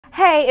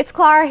Hey, it's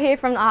Clara here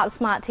from Art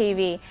Smart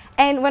TV,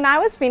 and when I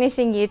was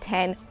finishing Year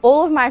 10,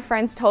 all of my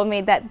friends told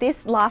me that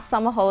this last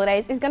summer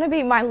holidays is going to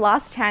be my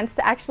last chance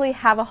to actually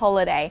have a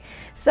holiday.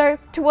 So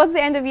towards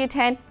the end of Year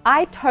 10,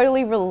 I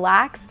totally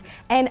relaxed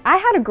and I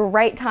had a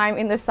great time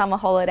in the summer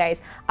holidays.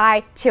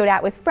 I chilled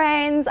out with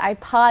friends, I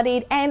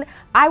partied, and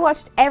I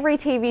watched every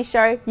TV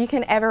show you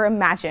can ever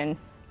imagine.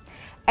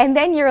 And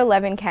then Year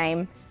 11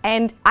 came.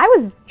 And I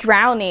was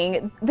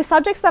drowning. The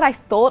subjects that I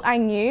thought I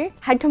knew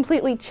had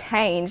completely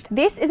changed.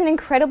 This is an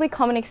incredibly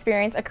common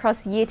experience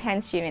across Year 10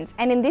 students.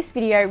 And in this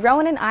video,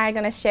 Rowan and I are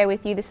going to share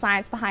with you the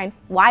science behind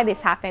why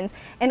this happens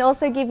and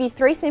also give you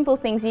 3 simple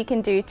things you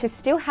can do to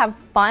still have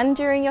fun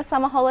during your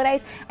summer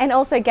holidays and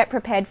also get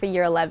prepared for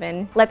Year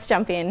 11. Let's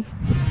jump in.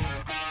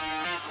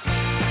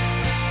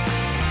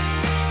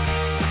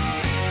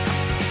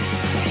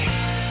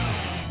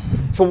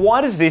 So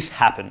why does this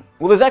happen?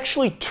 Well, there's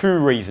actually 2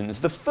 reasons.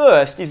 The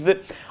first is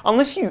that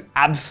unless you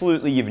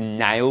absolutely have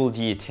nailed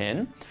Year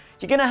 10,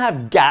 you're going to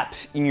have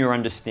gaps in your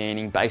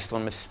understanding based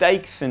on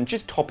mistakes and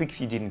just topics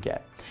you didn't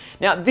get.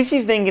 Now, this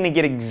is then going to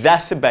get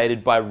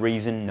exacerbated by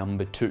reason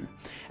number 2,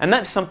 and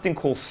that's something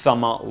called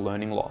summer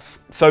learning loss.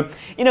 So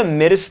in a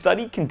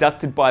meta-study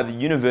conducted by the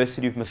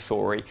University of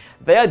Missouri,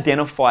 they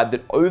identified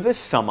that over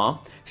summer,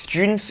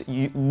 students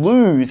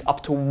lose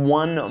up to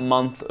 1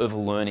 month of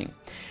learning.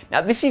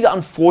 Now, this is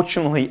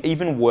unfortunately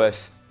even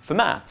worse for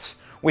maths,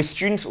 where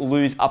students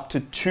lose up to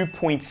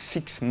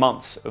 2.6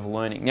 months of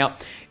learning. Now,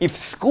 if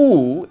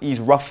school is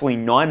roughly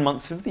 9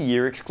 months of the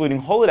year, excluding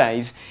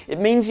holidays, it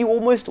means you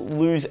almost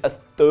lose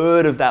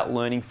 1/3 of that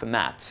learning for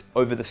maths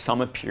over the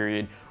summer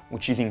period,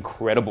 which is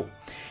incredible.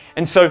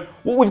 And so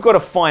what we've got to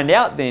find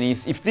out then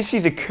is, if this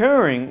is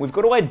occurring, we've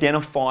got to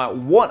identify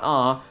what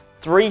are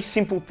 3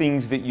 simple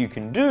things that you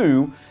can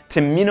do to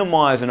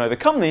minimize and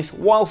overcome this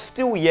while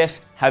still, yes,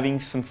 having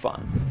some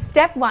fun.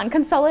 Step 1,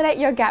 consolidate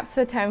your gaps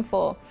for Term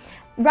 4.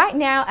 Right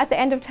now, at the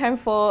end of Term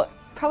 4,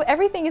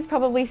 everything is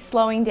probably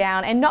slowing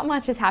down and not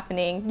much is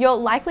happening. You're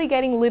likely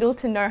getting little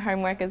to no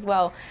homework as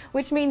well,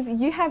 which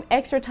means you have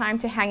extra time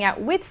to hang out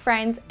with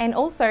friends and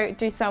also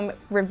do some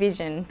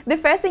revision. The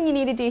first thing you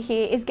need to do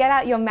here is get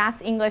out your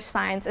maths, English,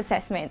 science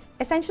assessments.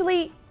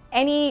 Essentially,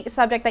 any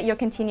subject that you're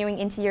continuing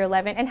into Year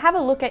 11 and have a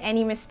look at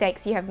any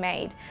mistakes you have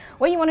made.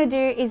 What you want to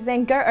do is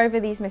then go over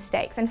these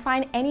mistakes and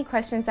find any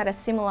questions that are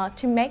similar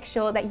to make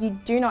sure that you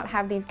do not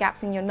have these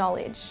gaps in your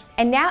knowledge.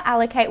 And now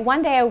allocate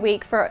 1 day a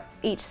week for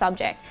each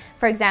subject.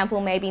 For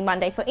example, maybe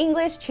Monday for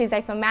English,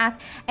 Tuesday for math,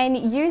 and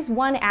use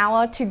 1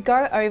 hour to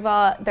go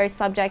over those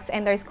subjects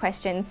and those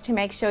questions to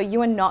make sure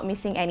you are not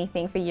missing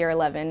anything for Year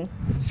 11.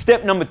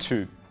 Step number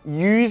 2.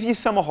 Use your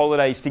summer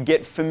holidays to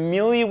get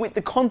familiar with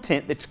the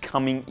content that's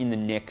coming in the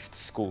next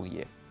school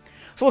year.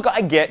 So look,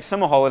 I get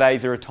summer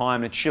holidays are a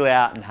time to chill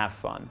out and have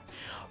fun.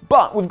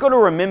 But we've got to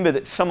remember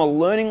that summer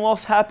learning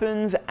loss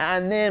happens,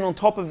 and then on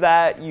top of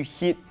that, you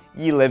hit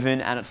Year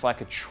 11 and it's like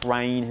a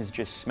train has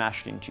just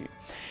smashed into you.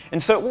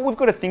 And so what we've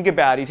got to think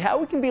about is how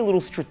we can be a little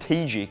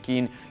strategic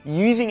in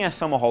using our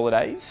summer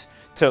holidays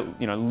to,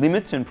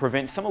 limit and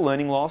prevent summer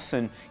learning loss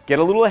and get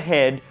a little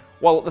ahead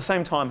while at the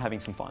same time having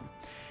some fun.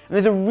 And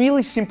there's a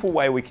really simple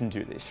way we can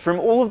do this. From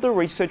all of the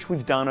research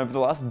we've done over the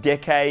last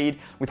decade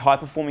with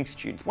high-performing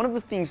students, one of the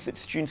things that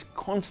students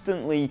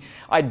constantly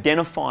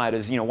identified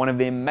as one of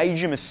their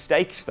major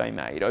mistakes they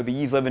made over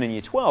Years 11 and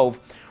Year 12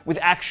 was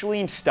actually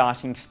in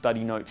starting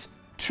study notes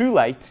too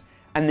late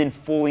and then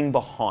falling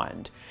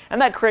behind.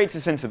 And that creates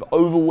a sense of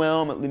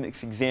overwhelm, it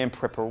limits exam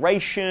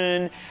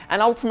preparation,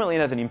 and ultimately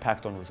it has an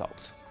impact on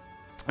results.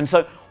 And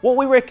so what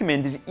we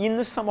recommend is in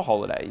the summer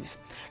holidays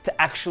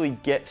to actually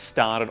get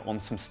started on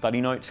some study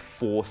notes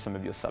for some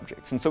of your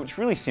subjects. And so it's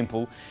really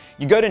simple.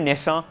 You go to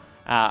NESA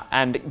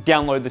and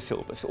download the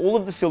syllabus. All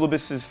of the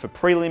syllabuses for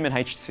prelim and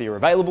HSC are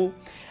available.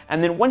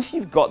 And then once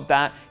you've got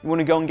that, you want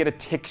to go and get a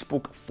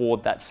textbook for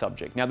that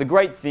subject. Now, the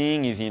great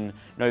thing is in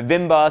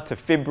November to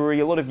February,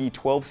 a lot of Year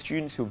 12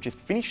 students who have just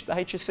finished the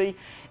HSC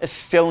are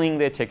selling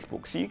their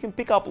textbooks. So you can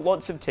pick up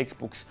lots of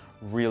textbooks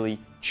really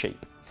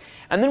cheap.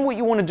 And then what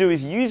you want to do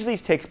is use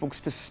these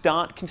textbooks to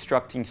start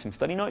constructing some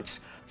study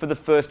notes for the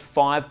first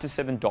 5 to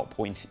 7 dot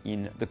points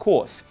in the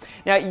course.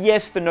 Now,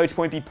 yes, the notes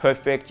won't be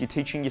perfect. You're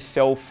teaching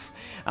yourself.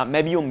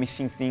 Maybe you're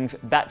missing things.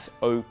 That's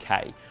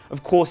okay.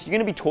 Of course, you're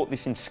going to be taught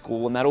this in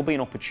school, and that'll be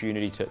an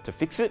opportunity to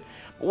fix it.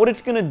 But what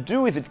it's going to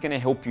do is it's going to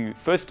help you,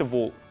 first of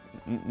all,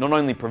 not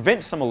only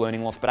prevent summer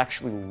learning loss, but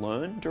actually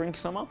learn during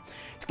summer.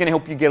 It's going to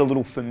help you get a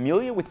little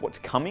familiar with what's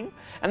coming.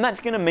 And that's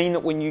going to mean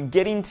that when you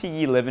get into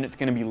Year 11, it's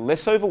going to be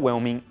less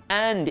overwhelming.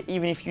 And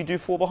even if you do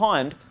fall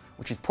behind,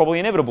 which is probably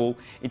inevitable,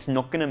 it's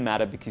not going to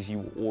matter because you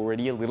were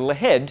already a little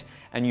ahead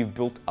and you've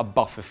built a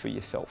buffer for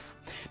yourself.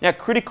 Now,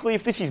 critically,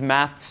 if this is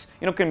maths,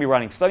 you're not going to be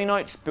writing study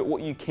notes, but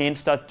what you can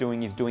start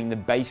doing is doing the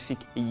basic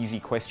easy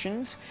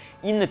questions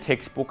in the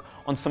textbook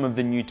on some of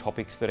the new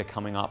topics that are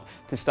coming up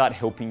to start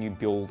helping you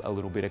build a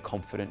little bit of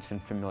confidence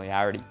and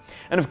familiarity.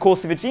 And of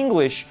course, if it's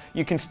English,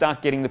 you can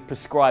start getting the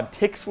prescribed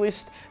text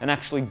list and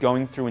actually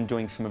going through and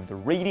doing some of the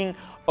reading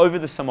over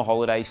the summer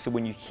holidays, so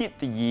when you hit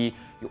the year,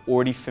 you're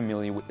already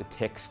familiar with the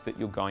text that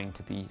you're going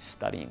to be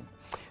studying.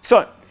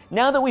 So,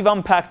 now that we've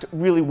unpacked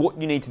really what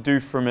you need to do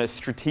from a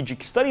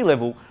strategic study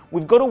level,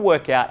 we've got to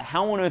work out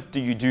how on earth do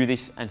you do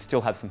this and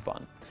still have some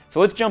fun. So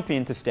let's jump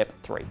into step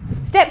 3.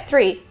 Step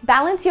 3,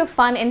 balance your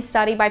fun and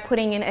study by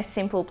putting in a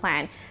simple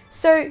plan.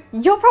 So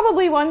you're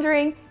probably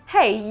wondering,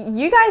 hey,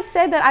 you guys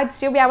said that I'd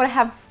still be able to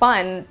have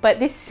fun, but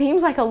this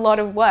seems like a lot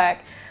of work.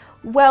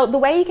 Well, the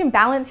way you can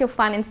balance your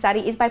fun and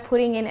study is by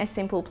putting in a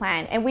simple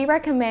plan, and we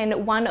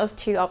recommend one of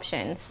 2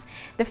 options.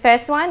 The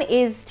first one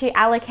is to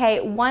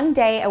allocate 1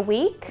 day a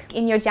week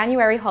in your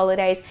January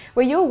holidays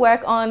where you'll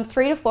work on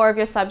 3 to 4 of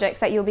your subjects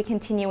that you'll be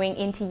continuing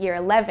into year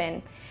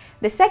 11.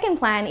 The second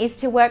plan is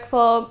to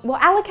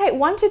allocate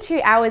 1 to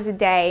 2 hours a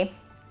day,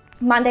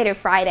 Monday to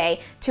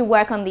Friday, to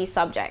work on these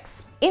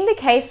subjects. In the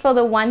case for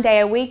the 1 day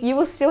a week, you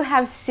will still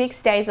have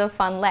 6 days of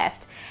fun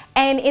left.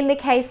 And in the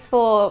case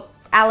for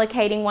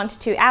allocating 1 to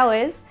 2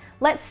 hours,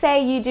 let's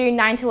say you do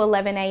 9 to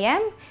 11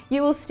 a.m,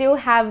 you will still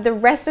have the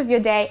rest of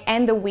your day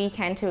and the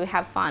weekend to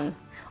have fun.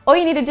 All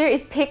you need to do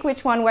is pick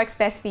which one works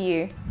best for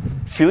you.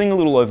 Feeling a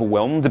little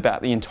overwhelmed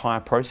about the entire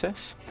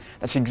process?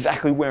 That's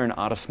exactly where an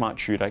AOSTV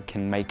tutor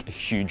can make a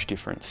huge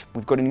difference.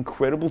 We've got an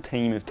incredible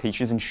team of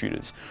teachers and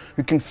tutors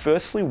who can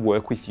firstly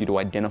work with you to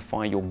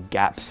identify your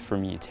gaps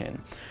from year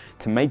 10,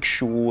 to make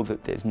sure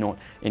that there's not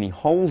any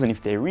holes, and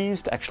if there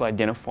is, to actually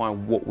identify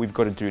what we've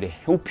got to do to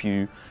help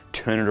you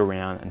turn it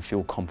around and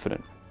feel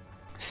confident.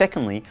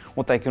 Secondly,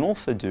 what they can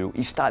also do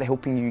is start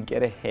helping you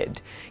get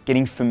ahead,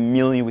 getting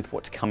familiar with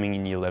what's coming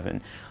in year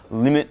 11,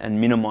 limit and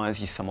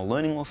minimize your summer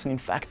learning loss, and in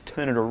fact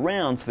turn it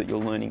around so that you're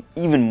learning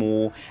even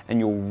more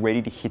and you're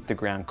ready to hit the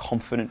ground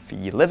confident for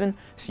year 11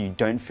 so you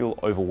don't feel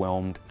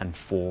overwhelmed and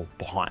fall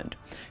behind.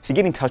 So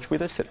get in touch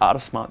with us at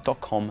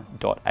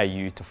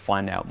artistsmart.com.au to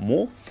find out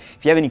more.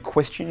 If you have any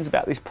questions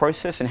about this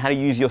process and how to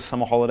use your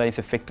summer holidays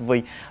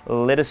effectively,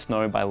 let us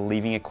know by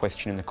leaving a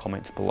question in the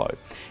comments below.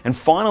 And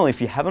finally, if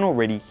you haven't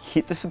already,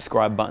 hit the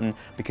subscribe button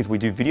because we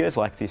do videos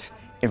like this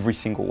every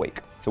single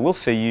week. So we'll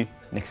see you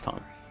next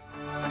time.